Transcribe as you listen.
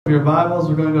Your Bibles,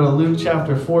 we're going to go to Luke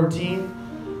chapter 14,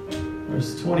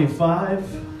 verse 25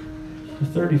 to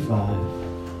 35.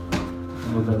 A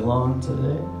little bit long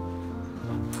today.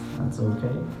 That's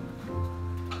okay.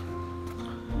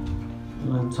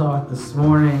 I'm going to talk this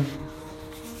morning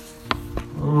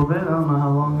a little bit. I don't know how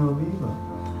long it'll be,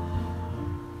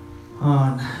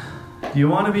 but do you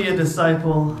want to be a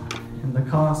disciple and the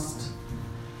cost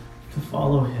to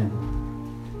follow him?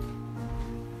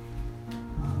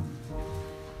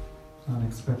 Not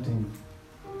expecting,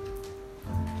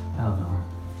 I don't know,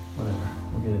 whatever,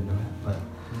 we'll get into it. But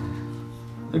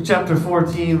Luke chapter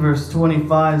 14 verse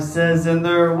 25 says, "And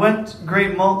there went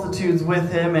great multitudes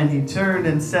with him, and he turned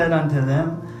and said unto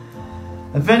them,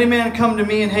 If any man come to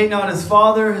me and hate not his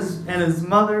father and his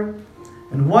mother,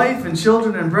 and wife and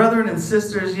children and brethren and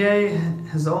sisters, yea,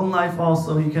 his own life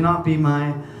also, he cannot be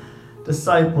my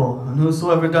disciple. And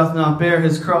whosoever doth not bear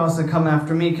his cross and come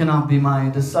after me cannot be my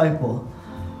disciple.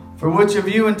 For which of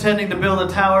you, intending to build a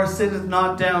tower, sitteth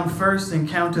not down first and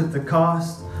counteth the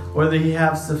cost, whether he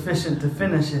have sufficient to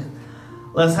finish it?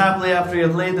 Lest haply after he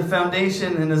hath laid the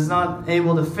foundation and is not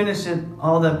able to finish it,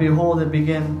 all that behold it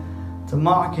begin to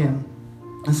mock him.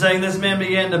 And saying, This man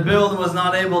began to build and was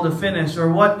not able to finish.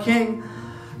 Or what king,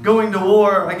 going to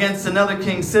war against another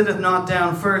king, sitteth not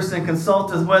down first and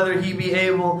consulteth whether he be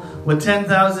able with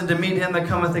 10,000 to meet him that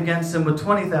cometh against him with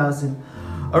 20,000?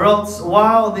 Or else,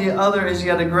 while the other is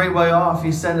yet a great way off,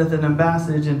 he sendeth an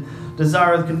ambassage and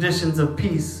desireth conditions of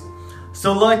peace.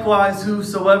 So likewise,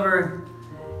 whosoever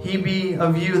he be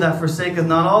of you that forsaketh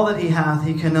not all that he hath,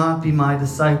 he cannot be my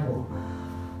disciple.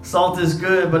 Salt is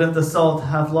good, but if the salt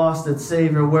hath lost its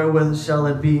savour, wherewith shall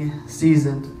it be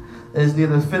seasoned? It is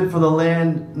neither fit for the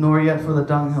land, nor yet for the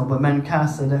dunghill, but men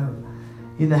cast it out.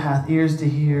 He that hath ears to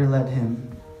hear, let him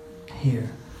hear."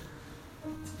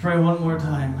 Let's pray one more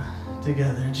time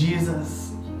together.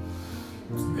 Jesus,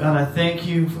 God, I thank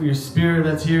you for your spirit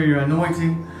that's here, your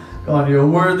anointing. God, your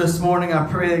word this morning, I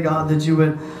pray, God, that you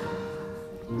would,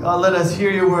 God, let us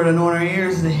hear your word, anoint our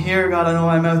ears to hear, God, anoint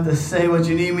my mouth to say what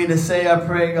you need me to say. I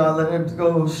pray, God, let it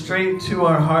go straight to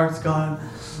our hearts, God.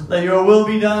 Let your will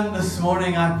be done this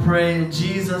morning, I pray, in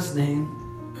Jesus' name.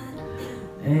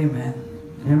 Amen.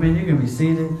 Amen. You can be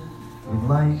seated if you'd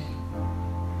like.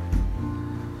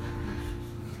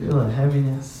 Feel that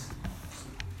heaviness.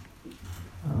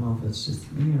 I don't know if it's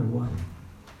just me or what.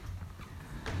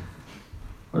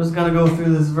 We're just going to go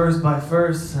through this verse by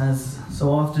verse, as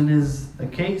so often is the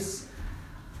case.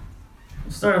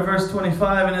 We'll start at verse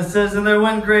 25, and it says, "And there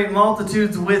went great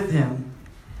multitudes with him,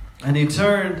 and he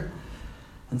turned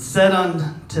and said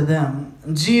unto them."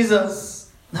 And Jesus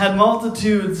had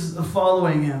multitudes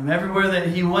following him. Everywhere that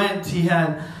he went, he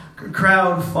had a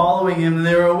crowd following him, and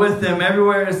they were with him.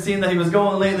 Everywhere it seemed that he was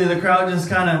going lately, the crowd just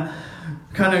kind of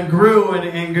grew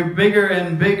and grew bigger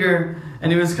and bigger.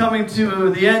 And he was coming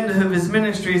to the end of his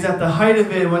ministries, at the height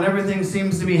of it, when everything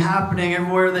seems to be happening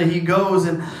everywhere that he goes.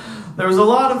 And there was a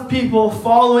lot of people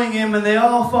following him, and they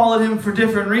all followed him for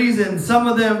different reasons. Some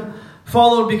of them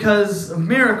followed because of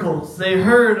miracles. They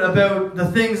heard about the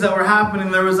things that were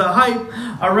happening. There was a hype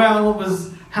around what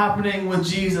was happening with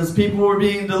Jesus. People were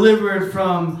being delivered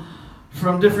from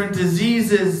different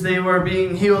diseases. They were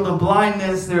being healed of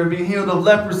blindness. They were being healed of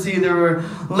leprosy. There were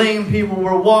lame people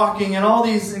were walking, and all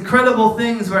these incredible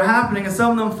things were happening. And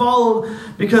some of them followed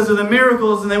because of the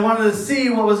miracles, and they wanted to see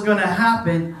what was going to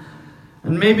happen.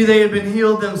 And maybe they had been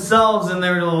healed themselves, and they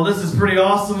were, "Oh, this is pretty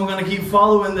awesome. We're going to keep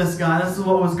following this guy." This is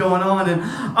what was going on. And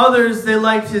others, they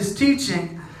liked his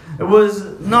teaching. It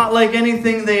was not like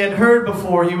anything they had heard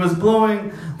before. He was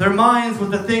blowing their minds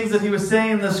with the things that he was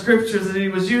saying, the scriptures that he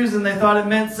was using. They thought it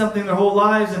meant something their whole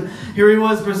lives. And here he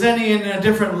was presenting it in a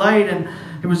different light. And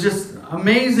it was just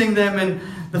amazing them. And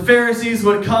the Pharisees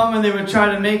would come and they would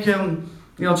try to make him,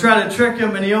 try to trick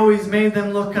him. And he always made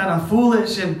them look kind of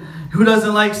foolish. And who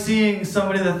doesn't like seeing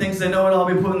somebody that thinks they know it all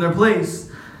be put in their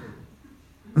place?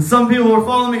 And some people were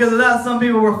following because of that. Some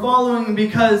people were following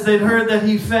because they'd heard that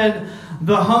he fed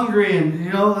the hungry,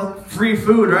 and free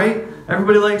food, right?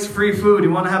 Everybody likes free food. You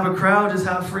want to have a crowd, just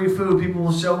have free food. People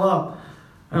will show up.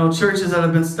 I know churches that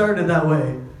have been started that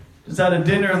way. Just at a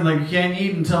dinner and you can't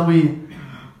eat until we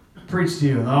preach to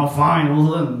you. Oh, fine, we'll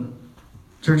listen.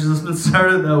 Churches have been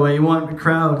started that way. You want a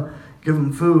crowd, give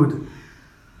them food.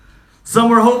 Some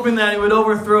were hoping that he would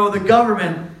overthrow the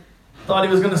government. Thought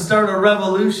he was going to start a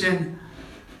revolution.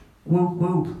 Whoop,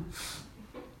 whoop.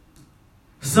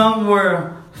 Some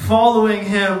were following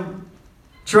him,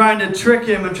 trying to trick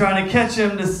him and trying to catch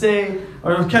him to say,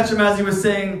 or catch him as he was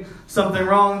saying something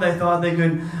wrong. They thought they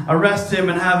could arrest him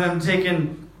and have him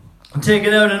taken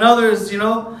out. And others,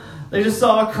 they just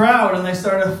saw a crowd and they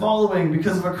started following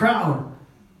because of a crowd.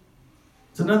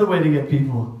 It's another way to get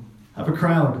people. Have a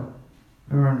crowd.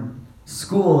 Or in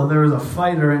school, if there was a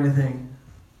fight or anything,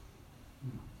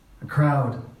 a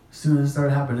crowd. As soon as it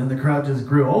started happening, the crowd just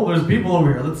grew. Oh, there's people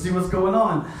over here. Let's see what's going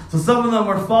on. So some of them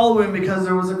were following because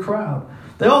there was a crowd.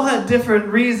 They all had different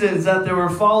reasons that they were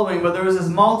following, but there was this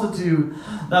multitude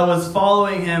that was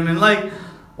following him. And like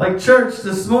church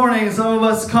this morning, some of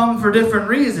us come for different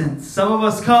reasons. Some of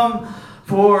us come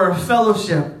for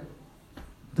fellowship,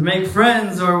 to make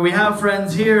friends, or we have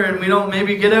friends here and we don't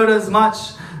maybe get out as much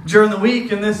during the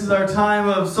week, and this is our time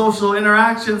of social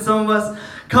interaction. Some of us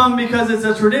come because it's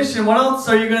a tradition. What else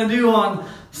are you going to do on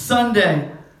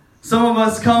Sunday? Some of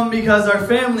us come because our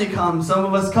family comes. Some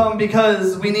of us come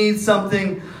because we need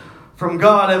something from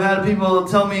God. I've had people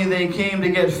tell me they came to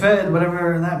get fed,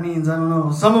 whatever that means, I don't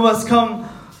know. Some of us come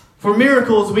for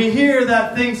miracles. We hear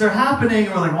that things are happening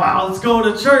and we're like, wow, let's go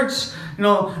to church. You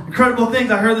know, incredible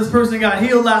things. I heard this person got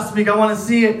healed last week. I want to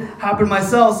see it happen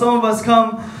myself. Some of us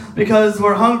come because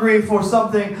we're hungry for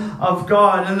something of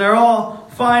God. And they're all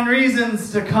fine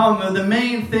reasons to come. And the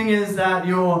main thing is that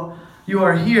you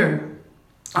are here.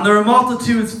 And there are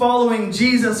multitudes following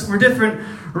Jesus for different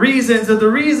reasons. And the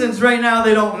reasons right now,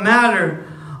 they don't matter.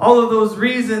 All of those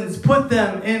reasons put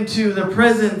them into the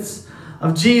presence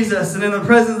of Jesus. And in the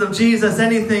presence of Jesus,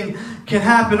 anything can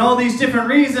happen. All these different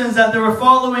reasons that they were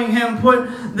following him put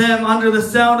them under the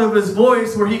sound of his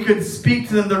voice where he could speak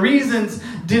to them. The reasons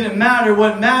didn't matter.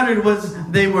 What mattered was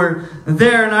they were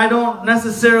there. And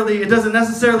it doesn't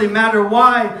necessarily matter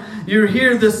why you're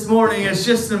here this morning. It's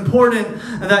just important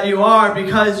that you are,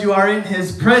 because you are in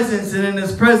his presence. And in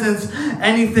his presence,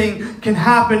 anything can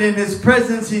happen. In his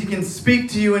presence, he can speak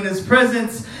to you. In his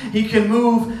presence, he can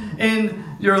move in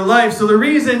your life. So the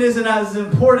reason isn't as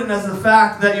important as the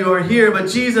fact that you are here. But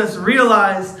Jesus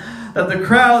realized that the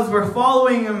crowds were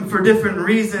following him for different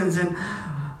reasons. And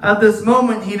at this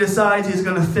moment, he decides he's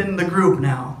going to thin the group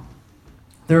now.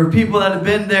 There are people that have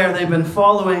been there. They've been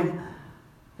following.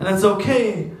 And it's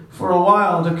okay for a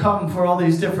while to come for all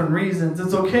these different reasons.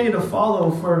 It's okay to follow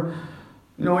for,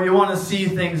 you want to see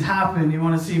things happen. You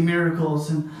want to see miracles.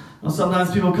 And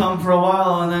sometimes people come for a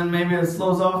while and then maybe it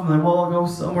slows off and they're like, well, I'll go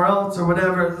somewhere else or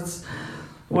whatever. That's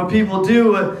what people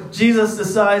do. But Jesus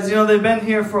decides, they've been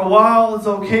here for a while. It's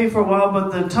okay for a while,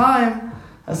 but the time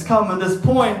has come. At this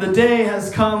point, the day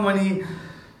has come when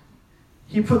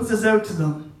he puts this out to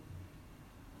them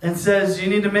and says, you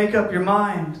need to make up your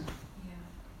mind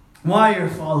why you're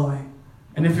following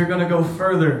and if you're going to go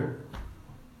further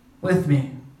with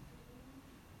me.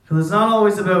 Because it's not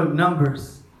always about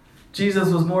numbers. Jesus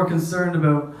was more concerned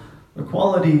about the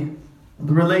quality of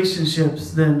the relationships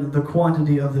than the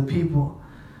quantity of the people.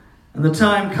 And the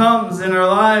time comes in our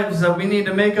lives that we need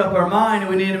to make up our mind and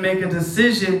we need to make a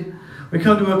decision. We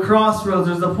come to a crossroads.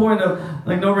 There's the point of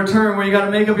no return where you got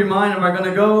to make up your mind. Am I going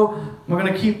to go? We're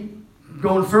going to keep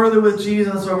going further with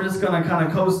Jesus, or we're just going to kind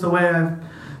of coast the way I've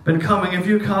been coming. If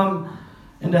you come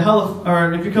into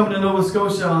if you come to Nova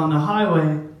Scotia on the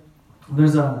highway,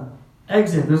 there's a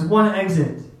exit. There's one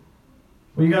exit.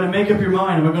 Well, you got to make up your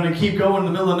mind. Am I going to keep going in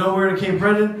the middle of nowhere to Cape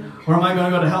Breton, or am I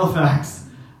going to go to Halifax,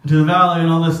 to the valley and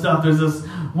all this stuff? There's this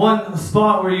one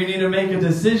spot where you need to make a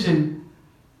decision.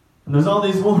 And there's all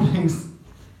these warnings.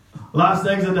 Last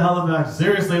exit to Halifax.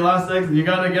 Seriously, last exit. You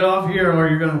got to get off here or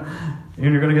you're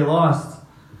gonna get lost.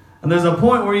 And there's a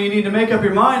point where you need to make up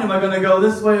your mind. Am I going to go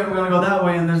this way or am I going to go that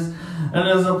way? And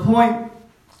there's a point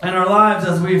in our lives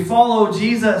as we follow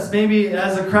Jesus, maybe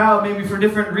as a crowd, maybe for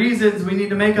different reasons, we need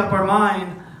to make up our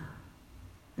mind.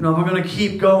 We're going to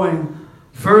keep going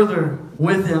further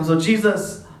with him. So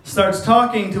Jesus starts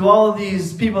talking to all of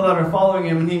these people that are following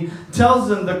him, and he tells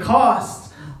them the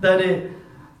cost that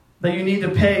you need to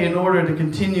pay in order to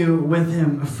continue with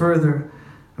him further.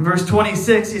 In verse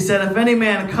 26, he said, if any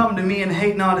man come to me and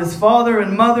hate not his father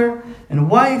and mother and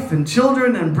wife and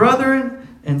children and brethren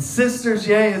and sisters,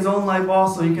 yea, his own life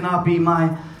also, he cannot be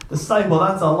my disciple.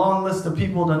 That's a long list of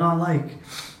people to not like.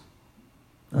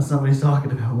 That's not what he's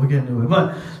talking about. We'll get into it.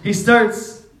 But he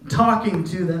starts talking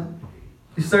to them.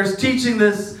 He starts teaching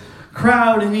this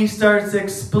crowd and he starts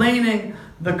explaining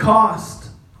the cost.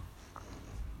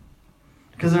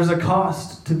 Because there's a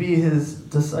cost to be his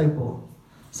disciple.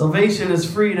 Salvation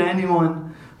is free to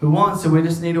anyone who wants it. We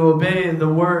just need to obey the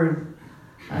word.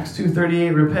 Acts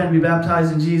 2:38, repent, be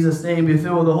baptized in Jesus' name, be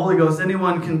filled with the Holy Ghost.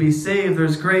 Anyone can be saved.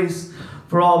 There's grace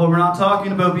for all. But we're not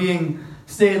talking about being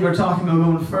saved. We're talking about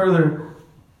going further.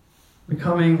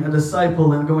 Becoming a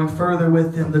disciple and going further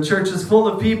with him. The church is full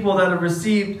of people that have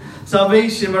received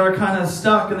salvation but are kind of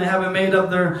stuck and they haven't made up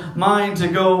their mind to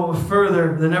go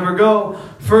further. They never go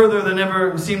further. They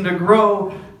never seem to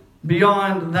grow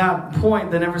beyond that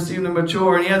point, they never seemed to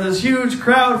mature. And he had this huge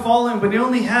crowd following, but he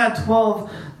only had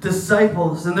 12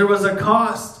 disciples. And there was a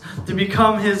cost to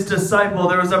become his disciple.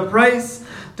 There was a price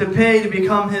to pay to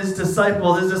become his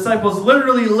disciple. His disciples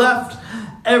literally left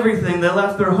everything. They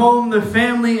left their home, their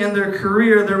family, and their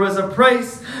career. There was a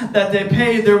price that they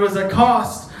paid. There was a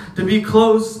cost to be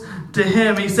close to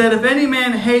him. He said, if any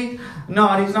man hate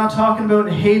not, he's not talking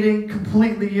about hating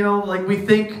completely, like we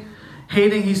think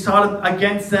hating. He's taught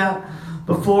against that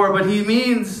before, but he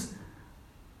means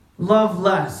love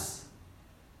less.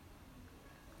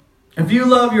 If you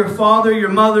love your father, your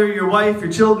mother, your wife,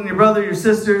 your children, your brother, your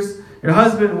sisters, your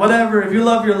husband, whatever, if you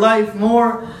love your life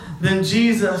more than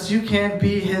Jesus, you can't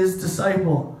be his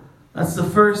disciple. That's the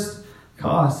first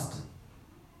cost.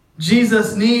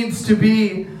 Jesus needs to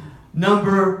be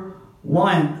number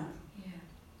one. Yeah.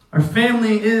 Our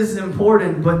family is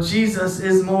important, but Jesus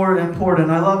is more important.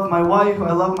 I love my wife,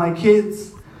 I love my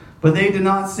kids, but they did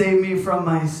not save me from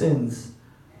my sins.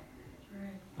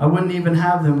 I wouldn't even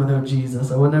have them without Jesus.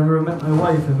 I would never have met my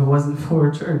wife if it wasn't for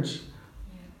church.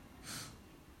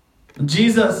 Yeah.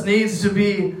 Jesus needs to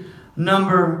be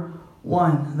number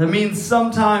one. That means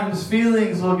sometimes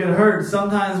feelings will get hurt.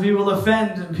 Sometimes we will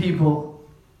offend people.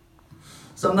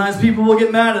 Sometimes people will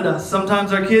get mad at us.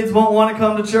 Sometimes our kids won't want to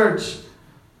come to church.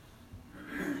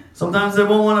 Sometimes they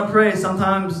won't want to pray.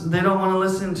 Sometimes they don't want to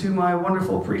listen to my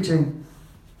wonderful preaching.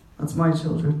 That's my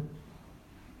children.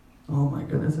 Oh my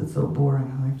goodness, it's so boring.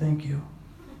 I'm like, thank you.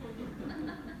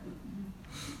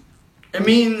 It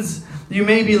means you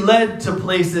may be led to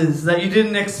places that you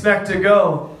didn't expect to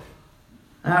go.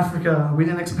 Africa, we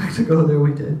didn't expect to go there,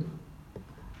 we did.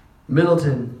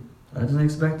 Middleton, I didn't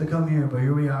expect to come here, but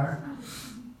here we are.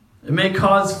 It may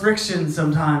cause friction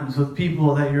sometimes with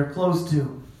people that you're close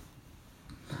to.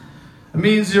 It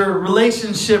means your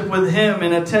relationship with him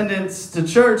and attendance to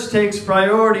church takes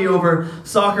priority over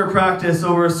soccer practice,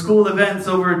 over school events,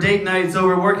 over date nights,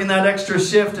 over working that extra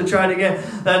shift to try to get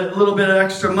that little bit of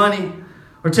extra money,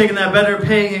 or taking that better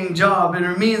paying job. And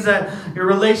it means that your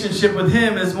relationship with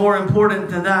him is more important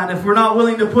than that. If we're not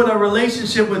willing to put our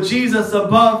relationship with Jesus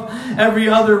above every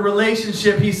other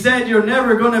relationship, he said, you're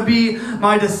never going to be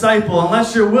my disciple.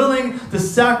 Unless you're willing to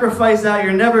sacrifice that,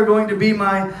 you're never going to be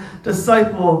my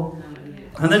disciple.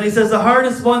 And then he says the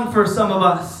hardest one for some of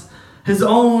us, his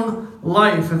own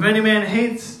life. If any man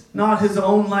hates not his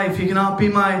own life, he cannot be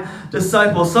my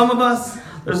disciple. Some of us,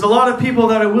 there's a lot of people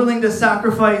that are willing to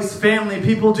sacrifice family.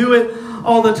 People do it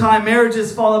all the time.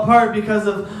 Marriages fall apart because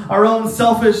of our own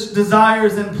selfish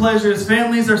desires and pleasures.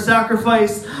 Families are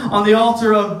sacrificed on the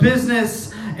altar of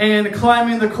business and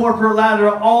climbing the corporate ladder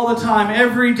all the time.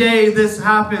 Every day this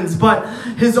happens. But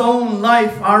his own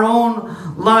life, our own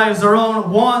lives, our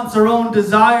own wants, our own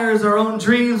desires, our own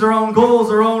dreams, our own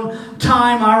goals, our own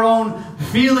time, our own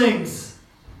feelings,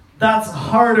 that's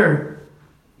harder.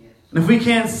 And if we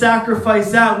can't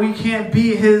sacrifice that, we can't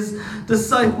be his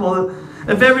disciple.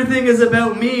 If everything is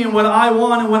about me and what I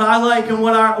want and what I like and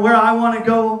where I want to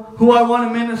go, who I want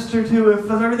to minister to,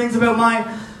 if everything's about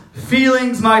my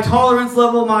feelings, my tolerance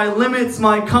level, my limits,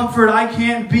 my comfort, I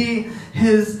can't be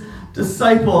his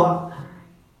disciple.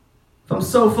 If I'm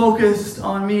so focused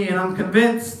on me, and I'm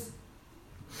convinced,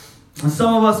 and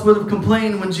some of us would have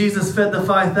complained when Jesus fed the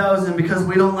 5,000 because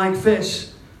we don't like fish,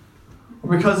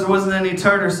 or because there wasn't any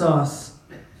tartar sauce.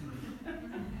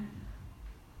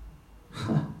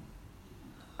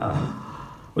 But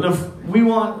if we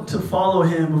want to follow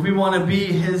him, if we want to be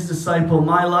his disciple,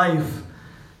 my life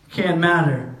can't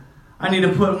matter. I need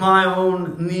to put my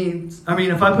own needs.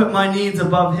 If I put my needs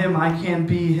above him, I can't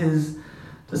be his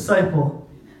disciple.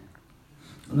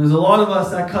 And there's a lot of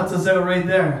us that cuts us out right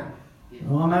there.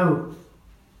 Oh, I'm out.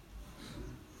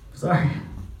 Sorry.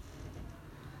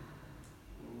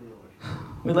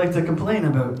 We like to complain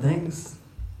about things.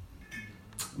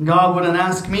 God wouldn't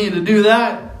ask me to do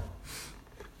that.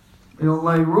 We don't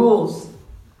like rules.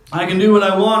 I can do what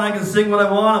I want. I can sing what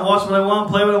I want, watch what I want,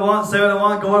 play what I want, say what I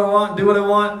want, go what I want, do what I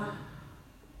want.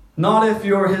 Not if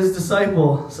you're his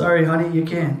disciple. Sorry, honey, you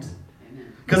can't.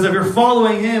 Because if you're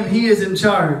following him, he is in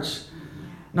charge,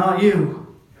 not you.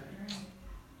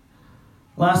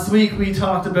 The week before we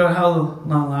talked about how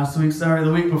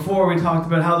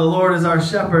the Lord is our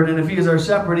shepherd, and if he is our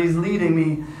shepherd, he's leading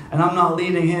me, and I'm not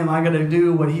leading him. I got to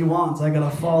do what he wants. I got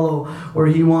to follow where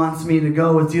he wants me to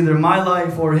go. It's either my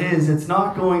life or his. It's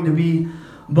not going to be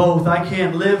both. I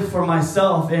can't live for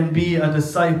myself and be a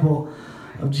disciple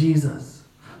of Jesus.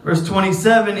 Verse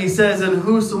 27, he says, and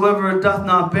whosoever doth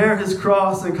not bear his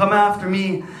cross and come after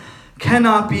me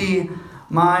cannot be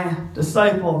my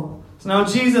disciple. So now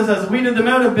Jesus has weeded them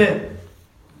out a bit.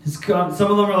 Some of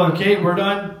them are like, okay, we're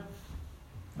done.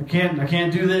 I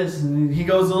can't do this. And he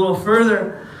goes a little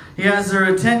further. He has their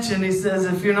attention. He says,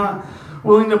 if you're not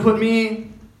willing to put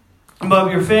me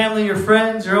above your family, your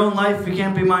friends, your own life, you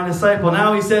can't be my disciple.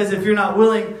 Now he says, if you're not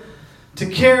willing to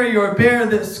carry or bear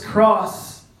this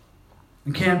cross,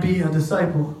 you can't be a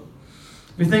disciple.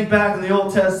 If we think back in the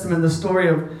Old Testament, the story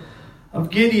of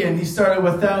Gideon, he started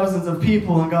with thousands of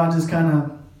people, and God just kind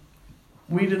of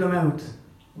weeded them out,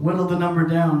 whittled the number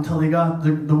down until he got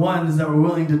the ones that were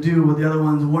willing to do what the other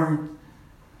ones weren't.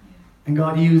 And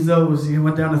God used those. He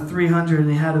went down to 300,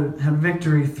 and he had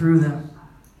victory through them.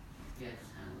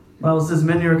 The Bible says,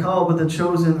 many are called, but the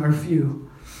chosen are few.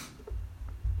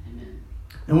 Amen.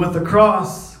 And with the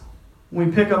cross, when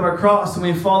we pick up our cross and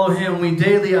we follow him, we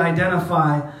daily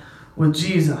identify with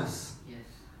Jesus. Yes.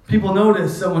 People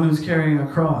notice someone who's carrying a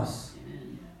cross.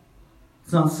 Amen.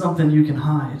 It's not something you can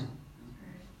hide.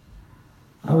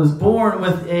 I was born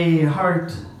with a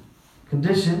heart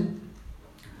condition.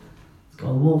 It's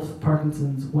called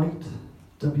Wolff-Parkinson's-White,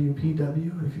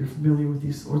 WPW, if you're familiar with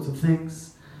these sorts of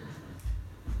things.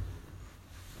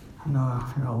 I know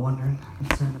you're all wondering,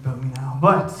 concerned about me now.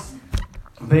 But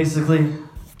basically,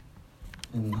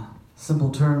 in simple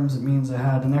terms, it means I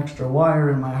had an extra wire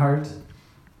in my heart,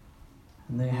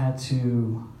 and they had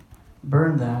to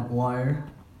burn that wire.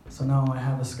 So now I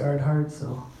have a scarred heart,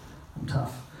 so I'm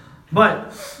tough.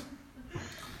 But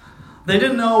they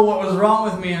didn't know what was wrong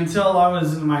with me until I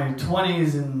was in my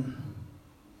 20s and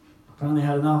finally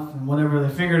had enough and whatever.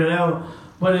 They figured it out.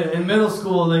 But in middle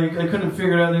school, they couldn't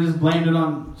figure it out. They just blamed it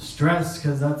on stress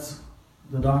because that's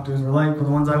the doctors were like, the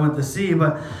ones I went to see.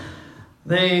 But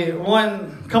a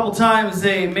couple times,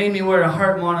 they made me wear a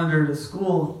heart monitor to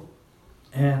school.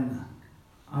 And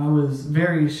I was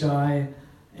very shy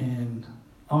and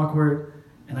awkward.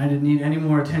 And I didn't need any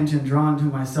more attention drawn to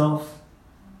myself.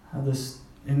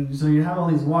 And so you have all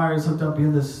these wires hooked up. You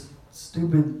have this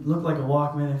stupid, look like a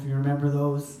Walkman, if you remember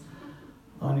those,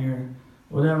 on your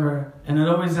whatever. And it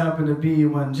always happened to be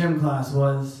when gym class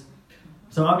was.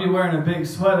 So I'll be wearing a big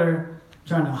sweater,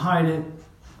 trying to hide it.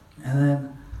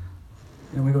 And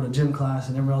then we go to gym class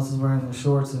and everyone else is wearing their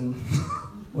shorts and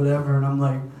whatever. And I'm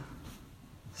like,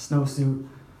 snowsuit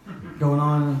going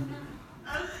on.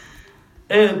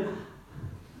 And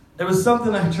it was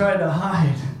something I tried to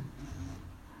hide.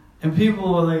 And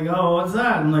people were like, oh, what's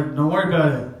that? I'm like, don't worry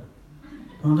about it.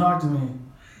 Don't talk to me.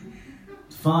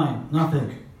 It's fine.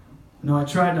 Nothing. I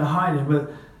tried to hide it,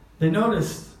 but they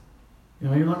noticed, you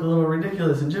look a little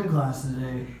ridiculous in gym class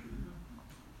today.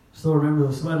 Still remember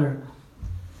the sweater.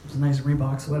 It was a nice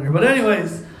Reebok sweater. But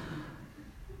anyways,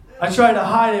 I tried to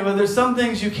hide it, but there's some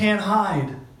things you can't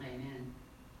hide. Amen.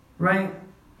 Right?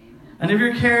 Amen. And if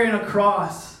you're carrying a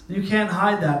cross, you can't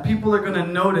hide that. People are going to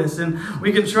notice, and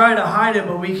we can try to hide it,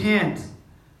 but we can't.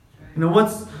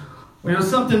 There's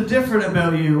something different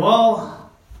about you.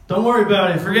 Well, don't worry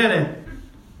about it. Forget it.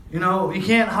 You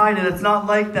can't hide it. It's not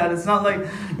like that. It's not like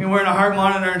you're wearing a heart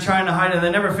monitor and trying to hide it. They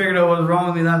never figured out what was wrong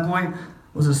with me at that point.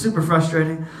 It was super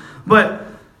frustrating. But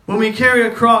when we carry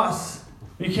a cross,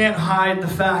 you can't hide the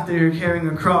fact that you're carrying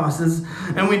a cross.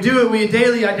 And we do it. We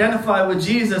daily identify with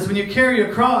Jesus. When you carry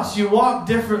a cross, you walk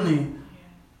differently.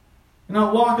 You're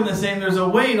not walking the same. There's a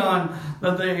weight on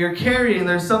that you're carrying.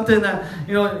 There's something that,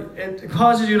 it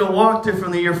causes you to walk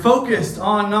differently. You're focused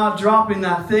on not dropping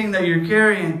that thing that you're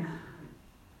carrying.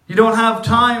 You don't have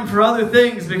time for other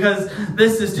things because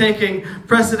this is taking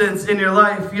precedence in your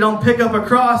life. You don't pick up a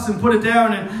cross and put it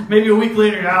down and maybe a week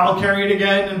later, I'll carry it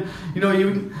again.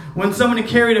 And when somebody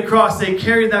carried a cross, they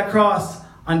carried that cross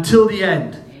until the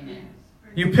end. Amen.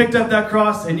 You picked up that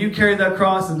cross and you carried that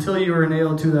cross until you were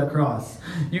nailed to that cross.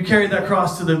 You carried that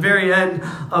cross to the very end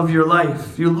of your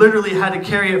life. You literally had to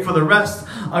carry it for the rest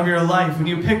of your life. When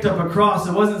you picked up a cross,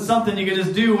 it wasn't something you could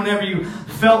just do whenever you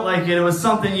felt like it. It was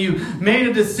something you made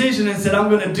a decision and said, I'm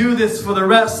going to do this for the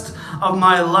rest of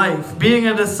my life. Being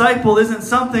a disciple isn't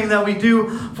something that we do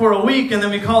for a week and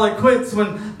then we call it quits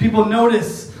when people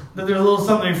notice that there's a little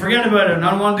something. Forget about it.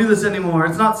 I don't want to do this anymore.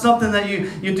 It's not something that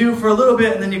you do for a little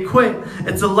bit and then you quit.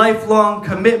 It's a lifelong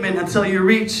commitment until you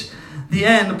reach the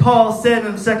end. Paul said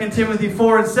in 2 Timothy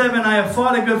 4:7, I have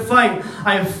fought a good fight.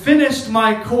 I have finished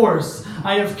my course.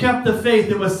 I have kept the faith.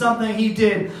 It was something he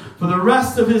did for the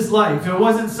rest of his life. It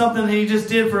wasn't something he just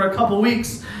did for a couple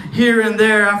weeks here and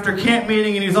there after camp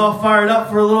meeting and he's all fired up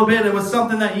for a little bit. It was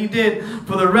something that he did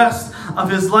for the rest of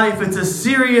his life. It's a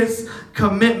serious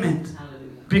commitment.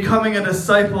 Becoming a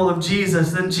disciple of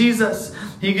Jesus. Then Jesus,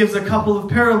 he gives a couple of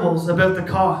parables about the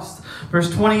cost. Verse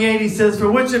 28, he says,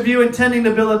 for which of you intending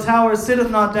to build a tower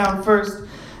sitteth not down first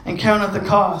and counteth the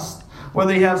cost,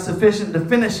 whether he have sufficient to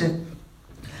finish it?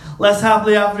 Less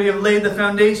happily after he had laid the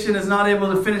foundation is not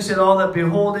able to finish it all that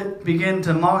behold it begin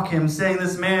to mock him, saying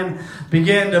this man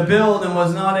began to build and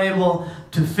was not able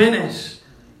to finish.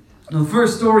 The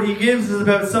first story he gives is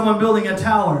about someone building a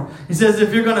tower. He says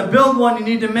if you're going to build one, you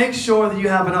need to make sure that you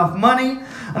have enough money,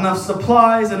 enough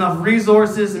supplies, enough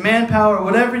resources, manpower,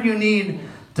 whatever you need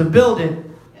to build it.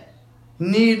 You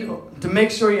need to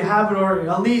make sure you have it, or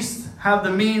at least have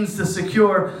the means to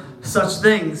secure such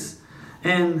things.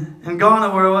 In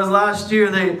Ghana, where it was last year,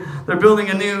 they're building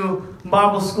a new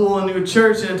Bible school, a new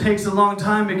church, and it takes a long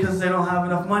time because they don't have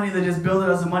enough money. They just build it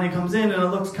as the money comes in, and it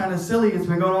looks kind of silly. It's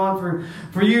been going on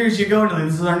for years. You go and you're like,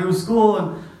 this is our new school,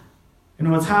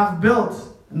 and it's half built,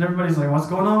 and everybody's like, what's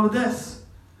going on with this?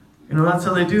 That's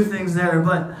how they do things there.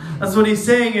 But that's what he's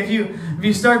saying. If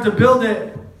you start to build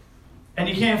it and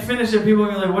you can't finish it, people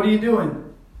are like, what are you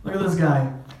doing? Look at this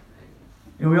guy.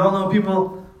 We all know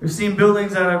people. We've seen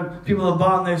buildings that people have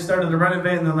bought and they've started to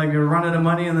renovate, and they're like, you're running out of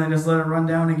money, and they just let it run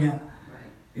down again.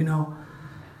 And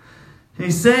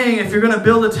he's saying if you're going to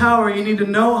build a tower, you need to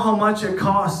know how much it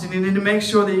costs, and you need to make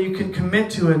sure that you can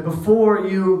commit to it before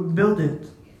you build it,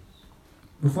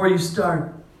 before you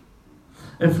start.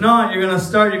 If not, you're going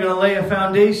to lay a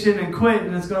foundation and quit,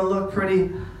 and it's going to look pretty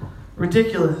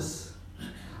ridiculous.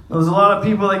 There's a lot of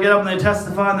people that get up and they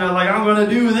testify, and they're like, I'm going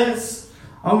to do this.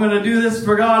 I'm going to do this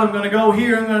for God. I'm going to go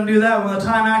here. I'm going to do that. When the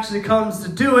time actually comes to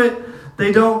do it,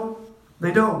 they don't.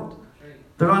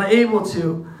 They're unable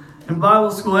to. In Bible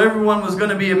school, everyone was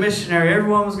going to be a missionary.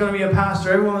 Everyone was going to be a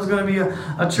pastor. Everyone was going to be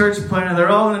a church planter. They're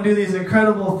all going to do these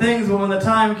incredible things. But when the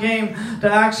time came to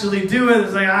actually do it,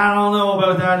 it's like, I don't know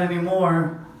about that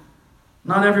anymore.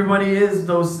 Not everybody is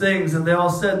those things that they all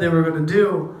said they were going to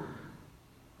do.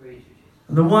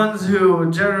 The ones who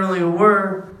generally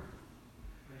were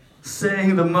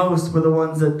saying the most were the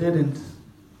ones that didn't.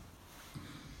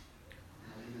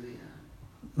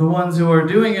 The ones who are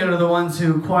doing it are the ones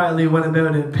who quietly went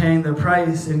about it, paying the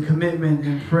price in commitment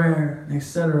and prayer,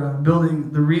 etc.,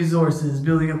 building the resources,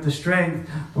 building up the strength,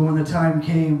 but when the time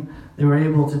came, they were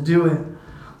able to do it.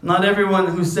 Not everyone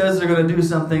who says they're going to do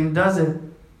something does it.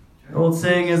 The old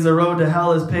saying is, the road to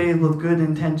hell is paved with good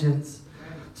intentions.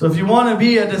 So if you want to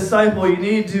be a disciple, you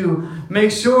need to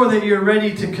make sure that you're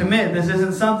ready to commit. This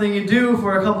isn't something you do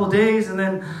for a couple days and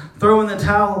then throw in the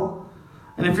towel.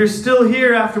 And if you're still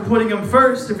here after putting Him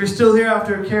first, if you're still here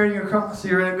after carrying your cross,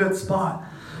 you're in a good spot.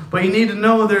 But you need to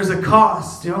know there's a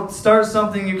cost. You don't start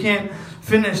something you can't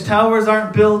finish. Towers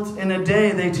aren't built in a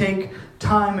day. They take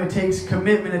time. It takes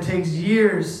commitment. It takes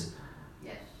years.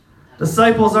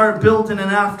 Disciples aren't built in an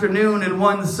afternoon in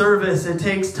one service. It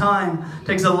takes time. It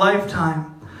takes a lifetime.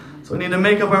 So we need to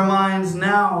make up our minds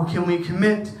now. Can we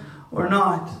commit or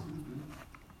not?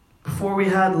 Before we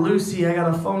had Lucy, I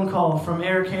got a phone call from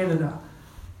Air Canada.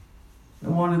 They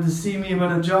wanted to see me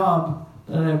about a job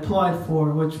that I applied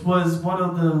for, which was one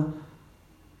of the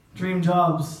dream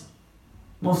jobs.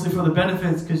 Mostly for the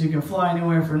benefits, because you can fly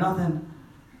anywhere for nothing.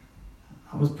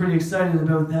 I was pretty excited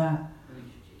about that.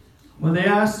 When they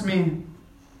asked me,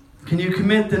 can you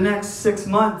commit the next 6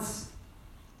 months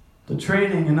to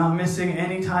training and not missing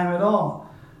any time at all?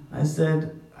 I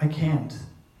said, I can't,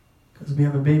 because we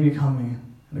have a baby coming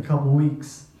in a couple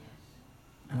weeks.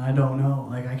 And I don't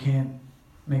know, I can't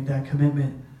make that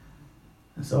commitment.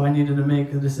 And so I needed to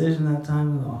make a decision that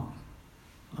time.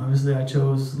 Obviously I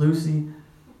chose Lucy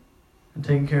and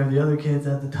taking care of the other kids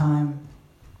at the time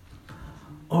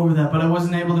over that. But I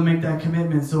wasn't able to make that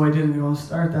commitment, so I didn't go and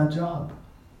start that job.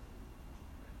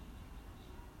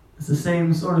 It's the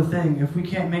same sort of thing. If we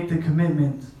can't make the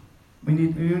commitment, we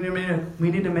need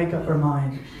to make up our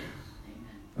mind.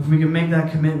 If we can make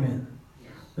that commitment.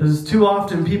 There's too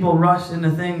often people rush into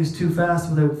things too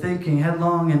fast without thinking,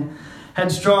 headlong and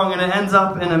headstrong, and it ends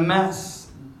up in a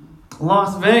mess.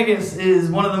 Las Vegas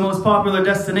is one of the most popular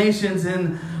destinations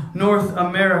in North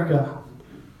America.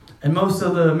 And most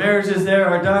of the marriages there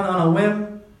are done on a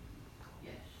whim.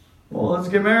 Well, let's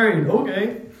get married.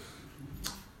 Okay.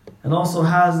 It also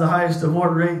has the highest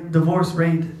divorce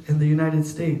rate in the United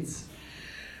States.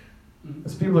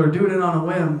 As people are doing it on a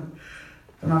whim.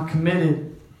 They're not committed.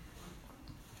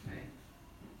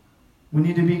 We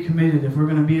need to be committed. If we're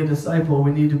going to be a disciple,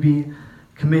 we need to be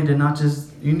committed. Not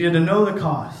just, you need to know the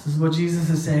cost. This is what Jesus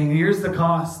is saying. Here's the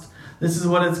cost. This is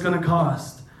what it's going to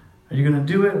cost. Are you going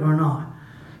to do it or not?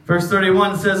 Verse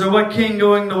 31 says, or what king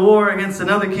going to war against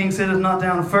another king sitteth not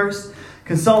down first,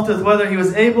 consulteth whether he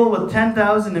was able with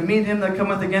 10,000 to meet him that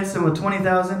cometh against him with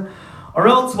 20,000? Or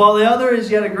else, while the other is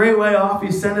yet a great way off,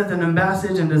 he sendeth an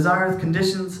embassage and desireth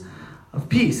conditions of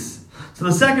peace. So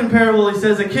the second parable, he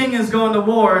says, a king is going to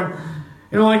war.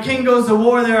 And when a king goes to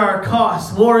war, there are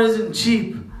costs. War isn't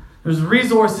cheap. There's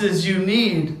resources you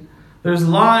need. There's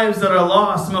lives that are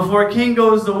lost. And before a king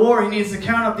goes to war, he needs to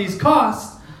count up these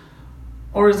costs,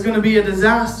 or it's going to be a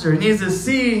disaster. He needs to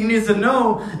see, he needs to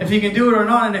know if he can do it or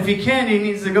not. And if he can't, he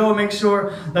needs to go and make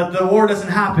sure that the war doesn't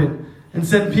happen. And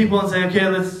send people and say, okay,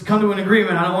 let's come to an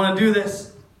agreement. I don't want to do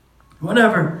this.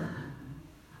 Whatever.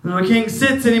 And the king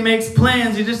sits and he makes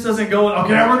plans. He just doesn't go,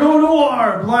 okay, we're going to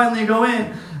war. Blindly go in.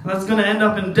 And that's going to end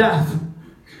up in death.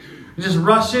 You just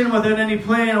rush in without any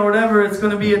plan or whatever. It's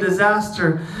going to be a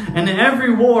disaster. And in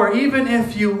every war, even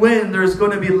if you win, there's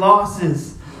going to be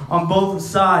losses on both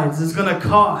sides. It's going to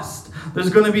cost. There's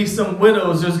going to be some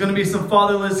widows. There's going to be some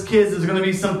fatherless kids. There's going to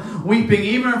be some weeping.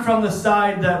 Even from the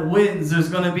side that wins, there's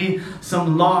going to be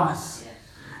some loss.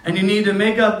 And you need to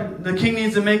the king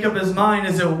needs to make up his mind.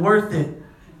 Is it worth it?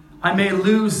 I may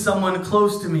lose someone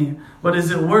close to me, but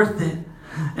is it worth it?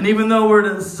 And even though we're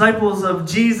the disciples of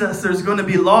Jesus, there's going to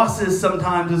be losses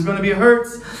sometimes. There's going to be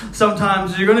hurts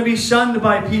sometimes. You're going to be shunned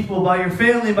by people, by your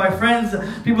family, by friends,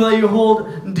 people that you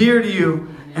hold dear to you.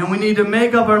 And we need to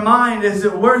make up our mind, is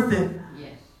it worth it?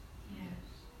 Yes.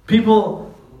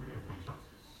 People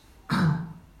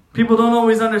don't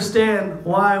always understand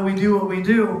why we do what we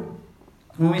do.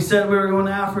 When we said we were going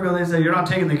to Africa, they said, you're not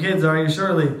taking the kids, are you?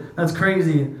 Surely. That's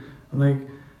crazy. I'm like,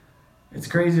 it's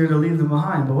crazier to leave them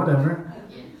behind, but whatever.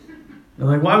 They're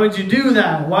like, why would you do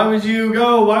that? Why would you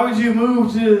go? Why would you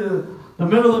move to the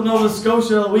middle of Nova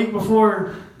Scotia a week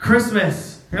before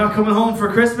Christmas? You're not coming home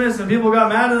for Christmas? And people got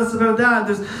mad at us about that.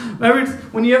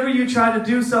 Whenever you try to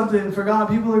do something for God,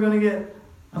 people are going to get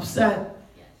upset.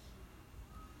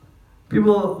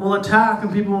 People will attack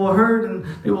and people will hurt and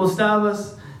people will stab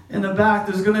us in the back.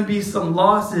 There's going to be some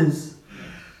losses.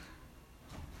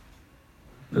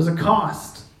 There's a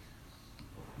cost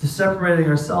to separating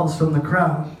ourselves from the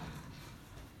crowd.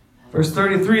 Verse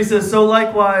 33 says, so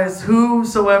likewise,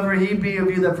 whosoever he be of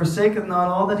you that forsaketh not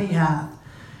all that he hath,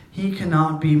 he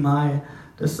cannot be my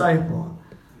disciple.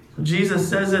 So Jesus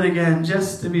says it again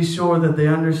just to be sure that they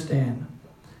understand.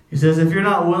 He says, if you're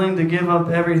not willing to give up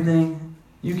everything,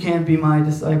 you can't be my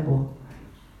disciple.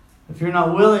 If you're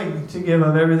not willing to give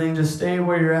up everything, just stay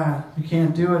where you're at. If you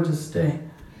can't do it, just stay.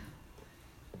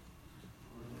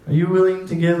 Are you willing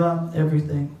to give up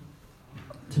everything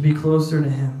to be closer to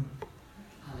him?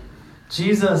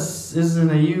 Jesus isn't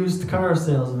a used car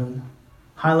salesman,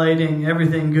 highlighting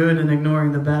everything good and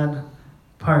ignoring the bad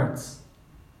parts.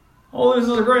 Oh, this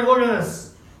is a great, look at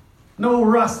this. No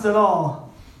rust at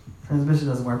all. Transmission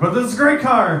doesn't work, but this is a great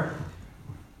car.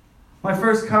 My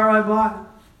first car I bought,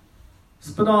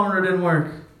 speedometer didn't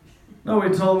work.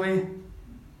 Nobody told me.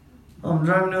 I'm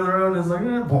driving down the road and it's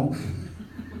like, boom.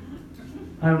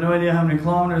 I have no idea how many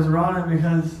kilometers were on it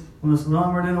because when the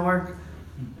speedometer didn't work,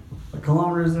 the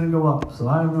kilometers didn't go up. So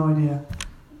I have no idea.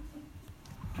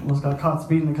 Almost got caught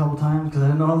speeding a couple times because I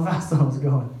didn't know how fast I was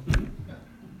going.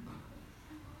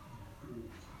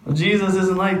 But Jesus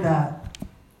isn't like that.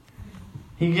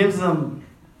 He gives them,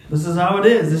 this is how it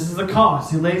is. This is the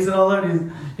cost. He lays it all out.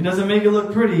 He doesn't make it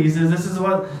look pretty. He says, this is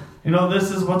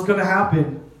what's going to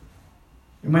happen.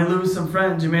 You may lose some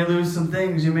friends. You may lose some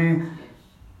things. You may,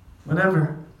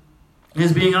 whatever.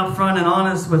 He's being upfront and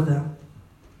honest with them.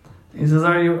 He says,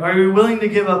 are you willing to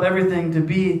give up everything to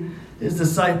be his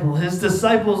disciple? His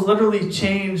disciples literally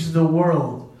changed the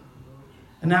world.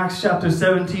 In Acts chapter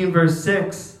 17, verse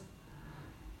 6,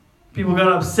 people got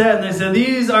upset and they said,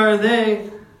 these are they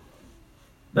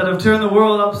that have turned the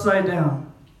world upside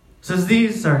down. It says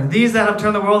these that have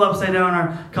turned the world upside down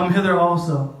are come hither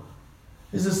also.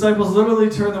 His disciples literally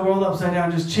turned the world upside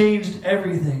down, just changed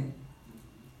everything.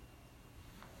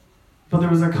 But there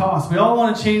was a cost. We all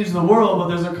want to change the world, but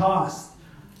there's a cost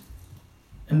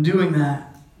in doing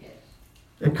that.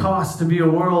 It costs to be a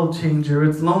world changer.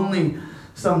 It's lonely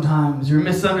sometimes. You're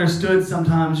misunderstood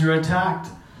sometimes. You're attacked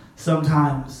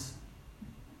sometimes.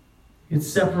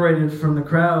 It's separated from the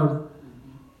crowd.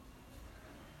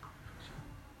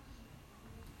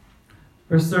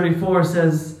 Verse 34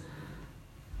 says,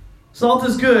 salt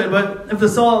is good, but if the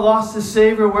salt lost its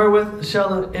savor, wherewith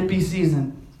shall it be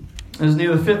seasoned? It is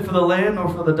neither fit for the land nor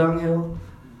for the dunghill,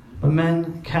 but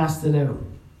men cast it out.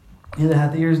 He that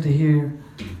hath ears to hear,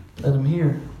 let him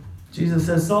hear. Jesus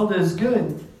says salt is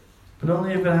good, but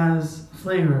only if it has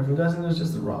flavor. If it doesn't, it's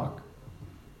just a rock.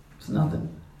 It's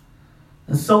nothing.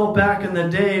 And salt back in the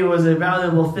day was a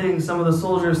valuable thing. Some of the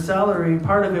soldiers' salary,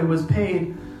 part of it was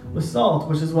paid with salt,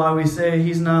 which is why we say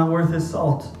he's not worth his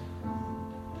salt.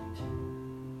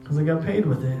 Because they got paid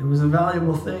with it. It was a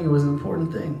valuable thing. It was an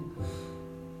important thing.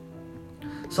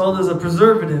 Salt is a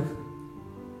preservative.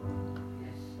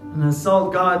 And as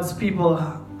salt, God's people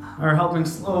are helping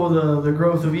slow the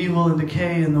growth of evil and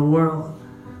decay in the world.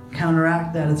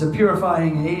 counteract that. It's a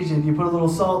purifying agent. You put a little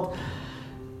salt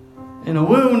in a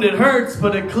wound, it hurts,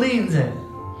 but it cleans it.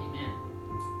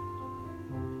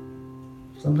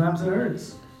 Sometimes it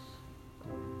hurts,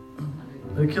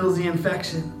 but it kills the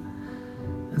infection.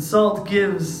 And salt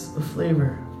gives a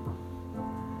flavor.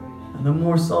 And the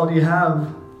more salt you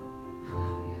have,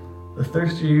 the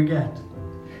thirstier you get.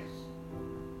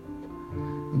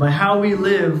 By how we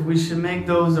live, we should make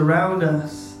those around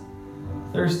us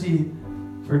thirsty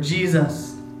for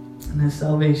Jesus and His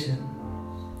salvation.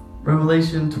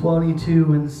 Revelation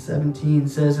 22:17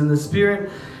 says, "And the Spirit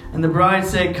and the bride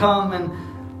say, Come, and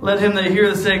let him that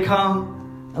heareth say,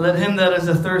 Come, and let him that is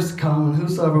athirst come, and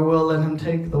whosoever will, let him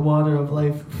take the water of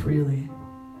life freely."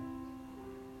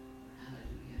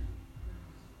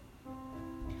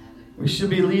 We should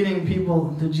be leading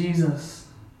people to Jesus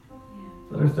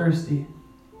that are thirsty.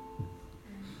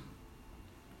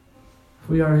 If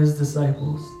we are His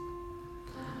disciples.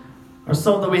 Our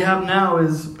salt that we have now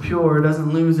is pure, it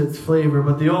doesn't lose its flavor,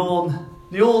 but the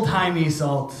old-timey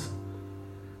salt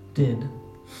did.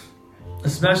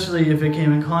 Especially if it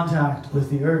came in contact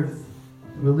with the earth,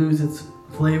 it would lose its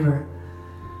flavor.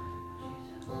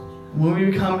 When we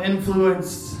become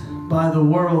influenced by the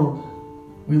world,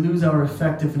 we lose our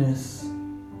effectiveness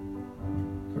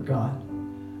for God.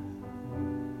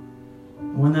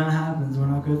 When that happens, we're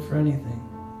not good for anything.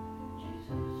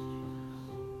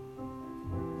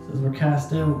 It says we're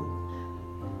cast out.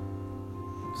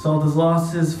 Salt has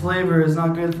lost its flavor, is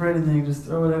not good for anything. Just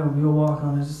throw it out. We'll walk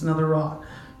on it. It's just another rock.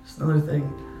 Just another thing.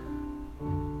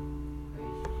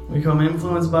 We become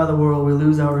influenced by the world, we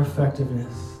lose our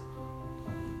effectiveness.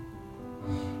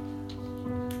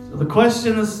 So the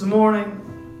question this morning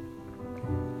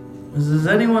is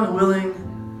anyone willing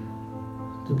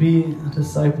to be a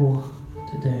disciple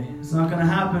today? It's not going to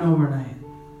happen overnight.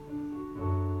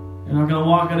 You're not going to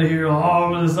walk out of here,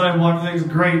 I'm a disciple, everything's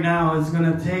great now. It's going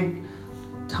to take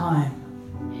time.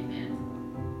 Amen.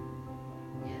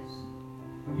 Yes.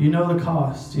 You know the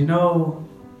cost. You know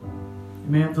you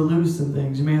may have to lose some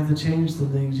things. You may have to change some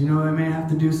things. You know, you may have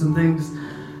to do some things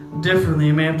differently.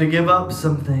 You may have to give up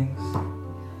some things.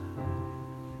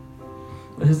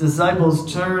 But His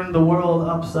disciples turned the world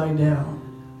upside down.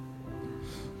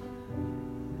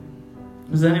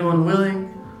 Is anyone willing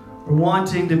or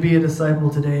wanting to be a disciple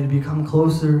today, to become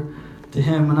closer to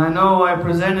Him? And I know I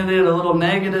presented it a little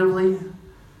negatively.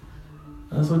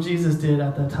 That's what Jesus did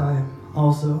at that time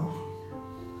also.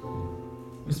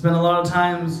 We spend a lot of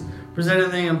times presenting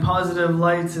things in positive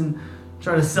lights and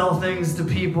try to sell things to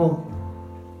people.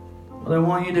 But I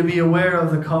want you to be aware of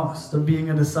the cost of being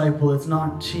a disciple. It's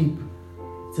not cheap.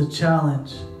 It's a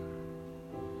challenge.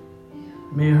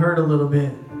 It may hurt a little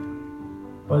bit,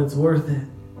 but it's worth it.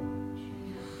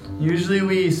 Usually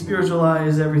we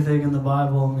spiritualize everything in the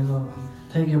Bible and we go,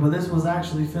 take it, but this was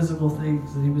actually physical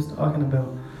things that He was talking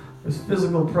about. There's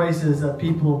physical prices that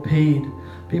people paid.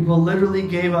 People literally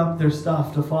gave up their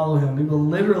stuff to follow Him. People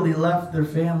literally left their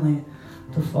family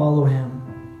to follow Him.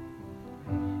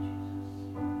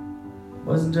 It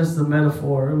wasn't just a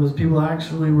metaphor. It was people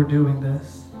actually were doing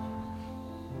this.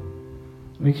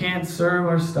 We can't serve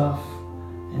our stuff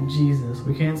and Jesus.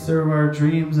 We can't serve our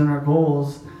dreams and our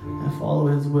goals and follow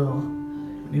His will.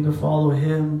 We need to follow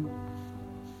Him.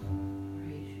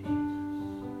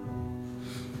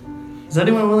 Is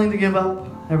anyone willing to give up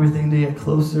everything to get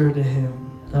closer to Him?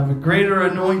 To have a greater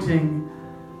anointing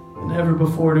than ever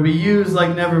before, to be used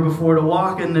like never before, to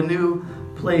walk into new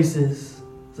places?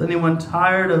 Is anyone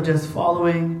tired of just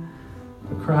following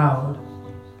the crowd?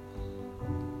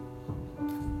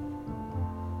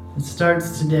 It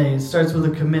starts today. It starts with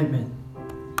a commitment.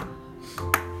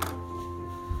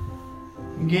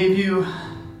 He gave you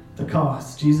the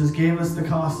cost. Jesus gave us the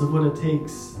cost of what it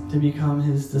takes to become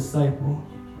His disciple.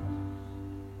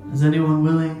 Is anyone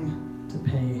willing to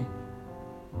pay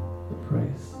the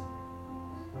price?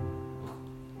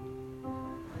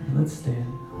 Let's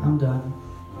stand. I'm done.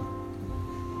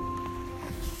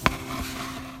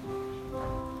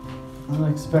 I'm not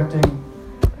expecting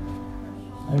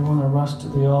everyone to rush to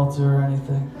the altar or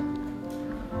anything.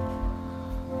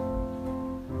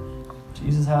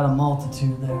 Jesus had a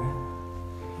multitude there.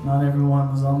 Not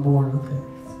everyone was on board with it.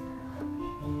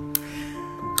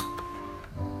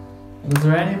 Is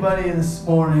there anybody this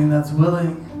morning that's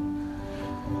willing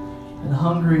and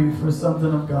hungry for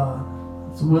something of God?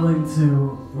 That's willing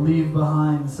to leave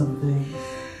behind some things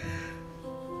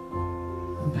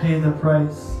and pay the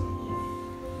price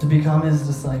to become His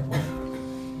disciple?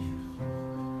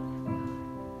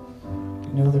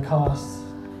 You know the cost.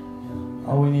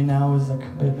 All we need now is a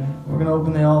commitment. We're going to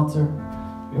open the altar.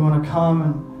 If you want to come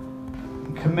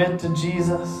and commit to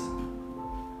Jesus,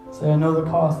 Say, I know the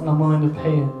cost and I'm willing to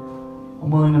pay it. I'm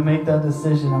willing to make that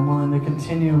decision. I'm willing to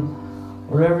continue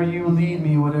wherever you lead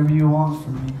me, whatever you want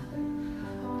from me.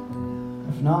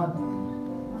 If not,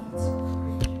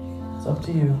 it's up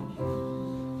to you.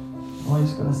 I'm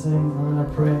always going to sing. We're going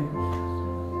to pray.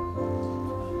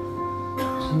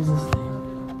 In Jesus' name.